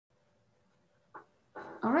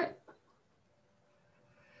All right.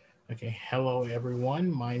 Okay, hello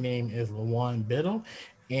everyone. My name is Biddle,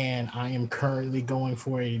 and I am currently going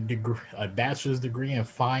for a bachelor's degree in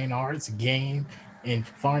fine arts and game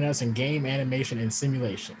animation and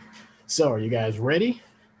simulation. So, are you guys ready?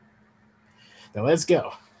 Then let's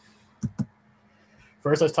go.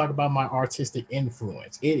 First, let's talk about my artistic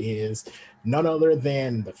influence. It is none other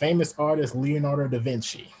than the famous artist Leonardo da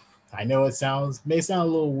Vinci. I know may sound a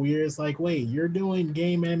little weird. It's like, wait, you're doing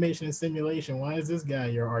game animation and simulation. Why is this guy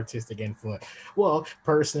your artistic influence? Well,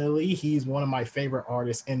 personally, he's one of my favorite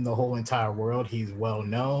artists in the whole entire world. He's well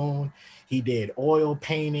known. He did oil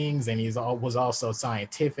paintings, and was also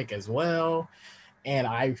scientific as well. And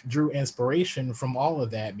I drew inspiration from all of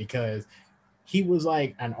that because he was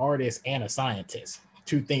like an artist and a scientist.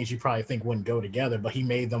 Two things you probably think wouldn't go together, but he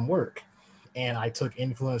made them work. And I took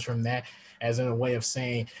influence from that as in a way of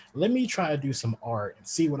saying, let me try to do some art and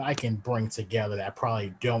see what I can bring together that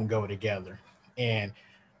probably don't go together. And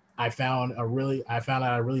I found out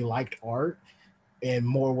I really liked art in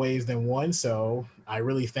more ways than one. So I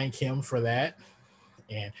really thank him for that.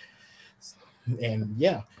 And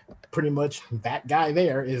yeah, pretty much that guy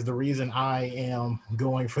there is the reason I am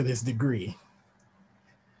going for this degree.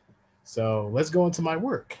 So let's go into my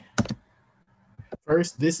work.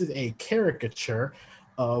 First, this is a caricature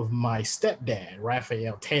of my stepdad.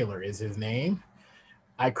 Raphael Taylor is his name.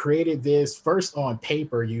 I created this first on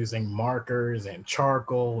paper using markers and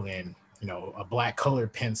charcoal and a black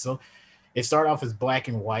colored pencil. It started off as black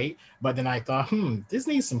and white, but then I thought, this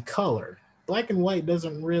needs some color. Black and white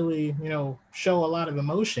doesn't really, show a lot of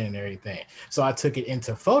emotion and everything. So I took it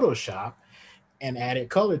into Photoshop and added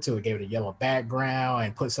color to it, gave it a yellow background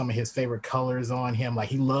and put some of his favorite colors on him. Like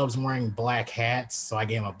he loves wearing black hats. So I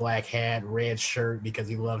gave him a black hat, red shirt because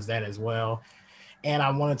he loves that as well. And I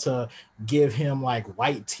wanted to give him like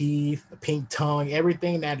white teeth, a pink tongue,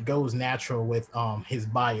 everything that goes natural with his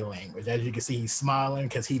body language. As you can see, he's smiling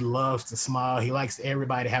because he loves to smile. He likes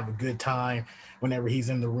everybody to have a good time whenever he's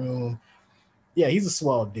in the room. Yeah, he's a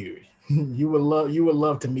swell dude. You would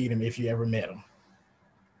love to meet him if you ever met him.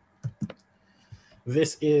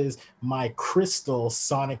 This is my crystal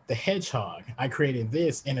Sonic the Hedgehog. I created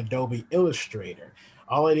this in Adobe Illustrator.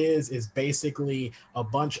 All it is basically a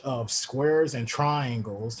bunch of squares and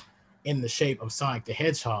triangles in the shape of Sonic the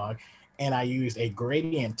Hedgehog. And I used a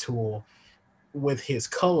gradient tool with his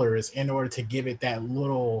colors in order to give it that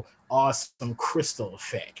little awesome crystal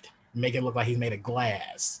effect, make it look like he's made of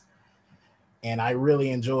glass. And I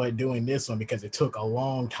really enjoyed doing this one because it took a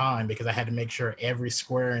long time because I had to make sure every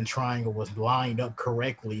square and triangle was lined up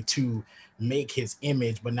correctly to make his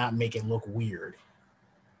image but not make it look weird.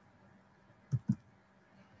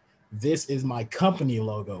 This is my company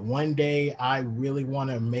logo. One day I really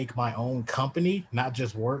want to make my own company, not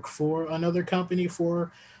just work for another company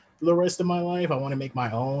for the rest of my life. I want to make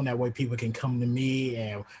my own. That way people can come to me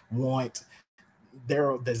and want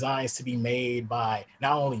their designs to be made by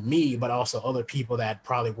not only me, but also other people that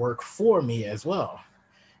probably work for me as well.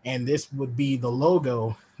 And this would be the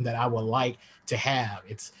logo that I would like to have.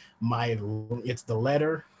 My it's the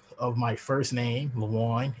letter of my first name,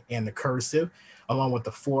 Lawan, and the cursive, along with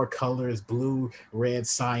the four colors blue, red,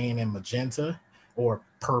 cyan, and magenta, or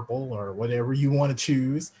purple, or whatever you want to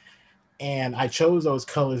choose. And I chose those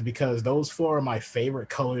colors because those four are my favorite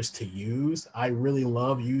colors to use. I really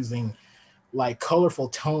love using like colorful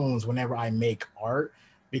tones whenever I make art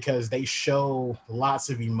because they show lots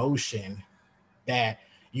of emotion that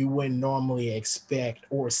you wouldn't normally expect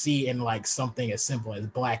or see in like something as simple as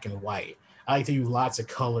black and white. I like to use lots of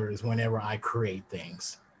colors whenever I create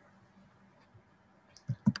things.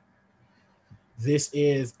 This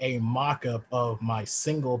is a mock-up of my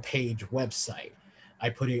single page website. I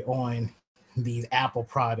put it on these Apple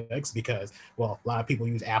products because, well, a lot of people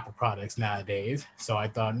use Apple products nowadays. So I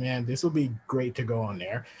thought, man, this will be great to go on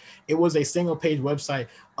there. It was a single page website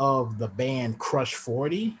of the band Crush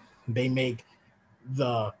 40. They make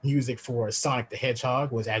the music for Sonic the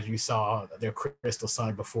Hedgehog, was as you saw their Crystal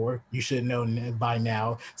Sonic before. You should know by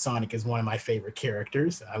now Sonic is one of my favorite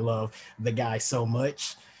characters. I love the guy so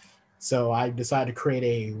much. So I decided to create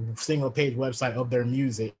a single page website of their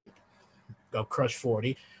music of Crush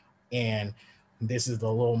 40. And this is the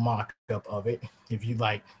little mock up of it.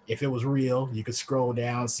 If it was real, you could scroll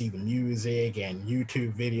down, see the music and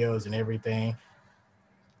YouTube videos and everything.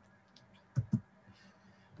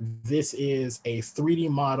 This is a 3D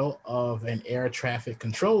model of an air traffic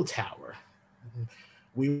control tower.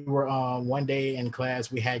 We were one day in class,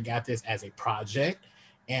 we had got this as a project,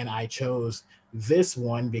 And I chose this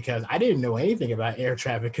one because I didn't know anything about air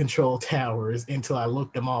traffic control towers until I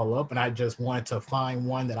looked them all up, and I just wanted to find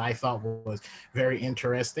one that I thought was very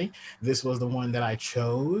interesting. This was the one that I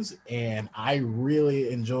chose, and I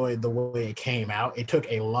really enjoyed the way it came out. It took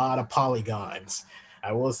a lot of polygons.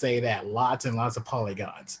 I will say that, lots and lots of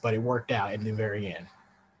polygons, but it worked out in the very end.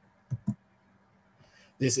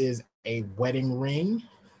 This is a wedding ring.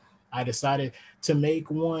 I decided to make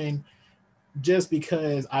one just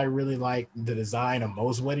because I really like the design of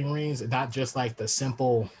most wedding rings, not just like the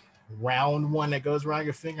simple round one that goes around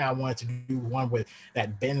your finger. I wanted to do one with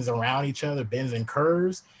that bends around each other, bends and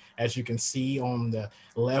curves, as you can see on the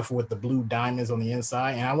left with the blue diamonds on the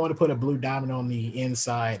inside. And I want to put a blue diamond on the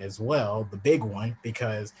inside as well, the big one,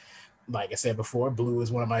 because like I said before, blue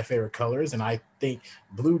is one of my favorite colors, and I think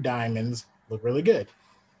blue diamonds look really good.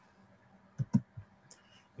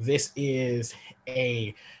 This is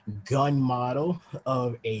a gun model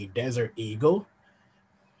of a Desert Eagle.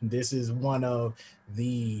 This is one of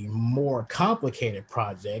the more complicated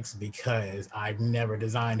projects because I've never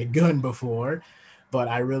designed a gun before, but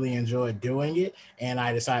I really enjoyed doing it. And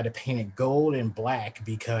I decided to paint it gold and black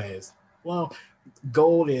because, well,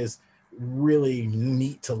 gold is really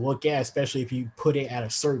neat to look at, especially if you put it at a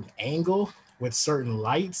certain angle with certain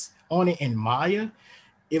lights on it in Maya.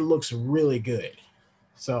 It looks really good.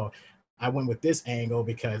 So I went with this angle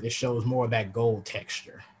because it shows more of that gold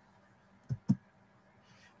texture.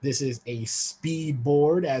 This is a speed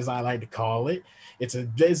board, as I like to call it. It's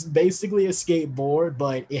basically a skateboard,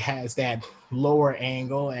 but it has that lower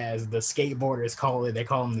angle, as the skateboarders call it. They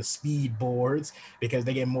call them the speed boards because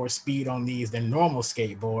they get more speed on these than normal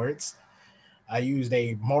skateboards. I used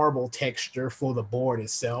a marble texture for the board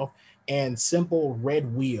itself and simple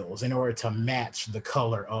red wheels in order to match the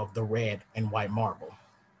color of the red and white marble.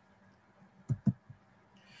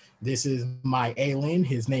 This is my alien.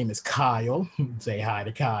 His name is Kyle. Say hi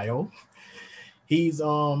to Kyle. He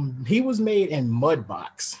was made in mud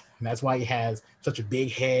box. That's why he has such a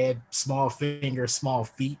big head, small fingers, small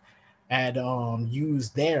feet. And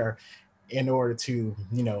used there in order to,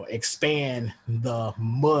 expand the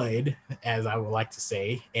mud, as I would like to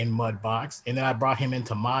say, in Mudbox. And then I brought him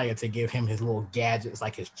into Maya to give him his little gadgets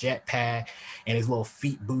like his jetpack and his little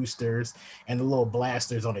feet boosters and the little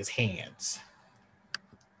blasters on his hands.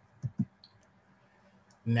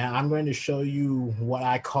 Now I'm going to show you what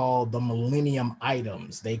I call the Millennium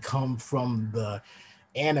items. They come from the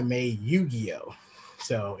anime Yu-Gi-Oh!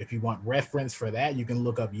 So if you want reference for that, you can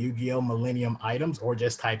look up Yu-Gi-Oh! Millennium items or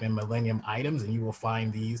just type in Millennium items and you will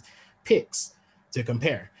find these pics to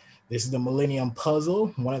compare. This is the Millennium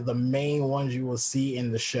Puzzle, one of the main ones you will see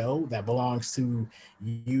in the show that belongs to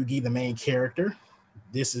Yugi, the main character.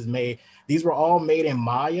 These were all made in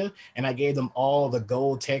Maya, and I gave them all the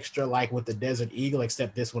gold texture like with the Desert Eagle,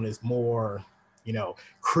 except this one is more,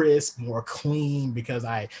 crisp, more clean because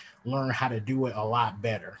I learned how to do it a lot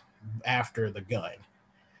better after the gun.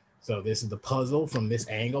 So this is the puzzle from this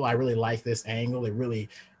angle. I really like this angle. It really,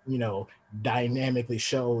 dynamically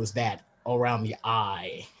shows that around the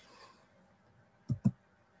eye.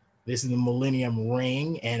 This is the Millennium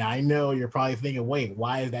Ring, and I know you're probably thinking, wait,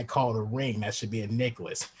 why is that called a ring? That should be a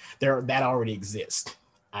necklace. That already exists.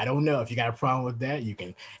 I don't know. If you got a problem with that, you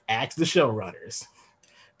can ask the showrunners.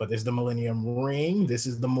 But this is the Millennium Ring. This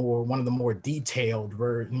is one of the more detailed,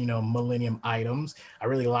 Millennium items. I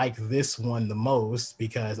really like this one the most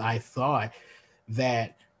because I thought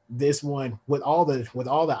that this one, with all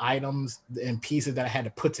the items and pieces that I had to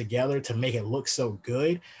put together to make it look so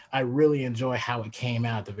good, I really enjoy how it came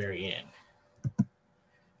out at the very end.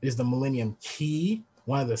 This is the Millennium Key,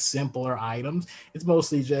 one of the simpler items. It's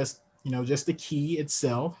mostly just the key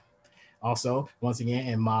itself. Also, once again,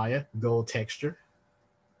 in Maya, gold texture.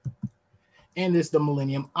 And this is the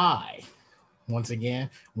Millennium Eye. Once again,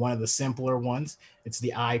 one of the simpler ones. It's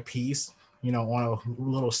the eyepiece, on a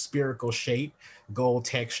little spherical shape, gold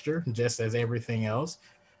texture, just as everything else.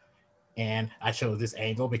 And I chose this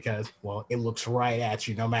angle because, well, it looks right at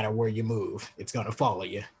you no matter where you move. It's going to follow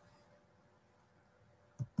you.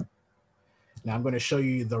 Now I'm going to show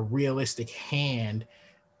you the realistic hand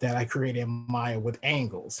that I created in Maya with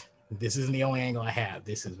angles. This isn't the only angle I have.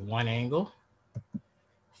 This is one angle.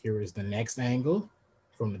 Here is the next angle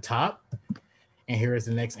from the top. And here is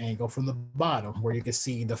the next angle from the bottom where you can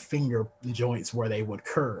see the finger joints where they would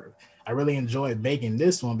curve. I really enjoyed making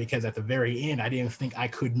this one because at the very end, I didn't think I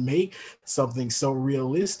could make something so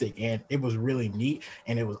realistic. And it was really neat.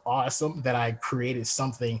 And it was awesome that I created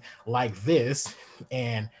something like this.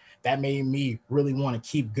 And that made me really want to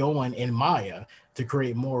keep going in Maya to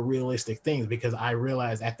create more realistic things, because I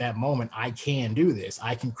realized at that moment I can do this.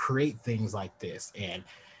 I can create things like this, and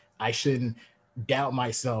I shouldn't doubt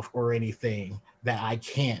myself or anything that I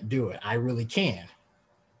can't do it. I really can.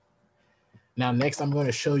 Now, next, I'm going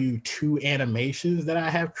to show you two animations that I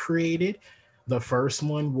have created. The first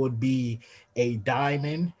one would be a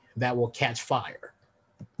diamond that will catch fire.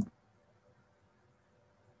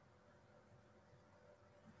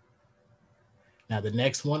 Now, the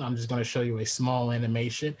next one, I'm just going to show you a small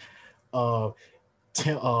animation of,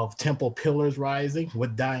 of temple pillars rising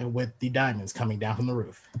with the diamonds coming down from the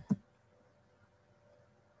roof.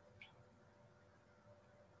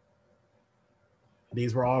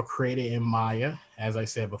 These were all created in Maya, as I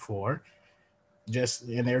said before.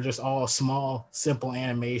 And they're just all small, simple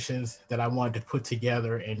animations that I wanted to put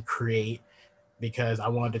together and create, because I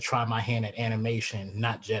wanted to try my hand at animation,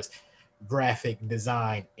 not just graphic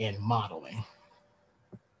design and modeling.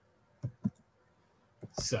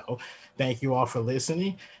 So thank you all for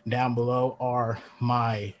listening. Down below are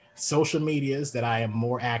my social medias that I am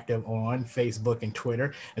more active on, Facebook and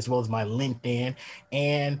Twitter, as well as my LinkedIn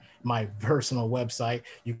and my personal website.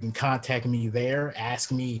 You can contact me there.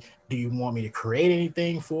 Ask me, do you want me to create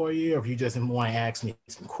anything for you? Or if you just want to ask me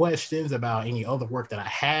some questions about any other work that I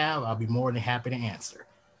have, I'll be more than happy to answer.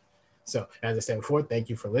 So as I said before, thank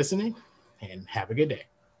you for listening and have a good day.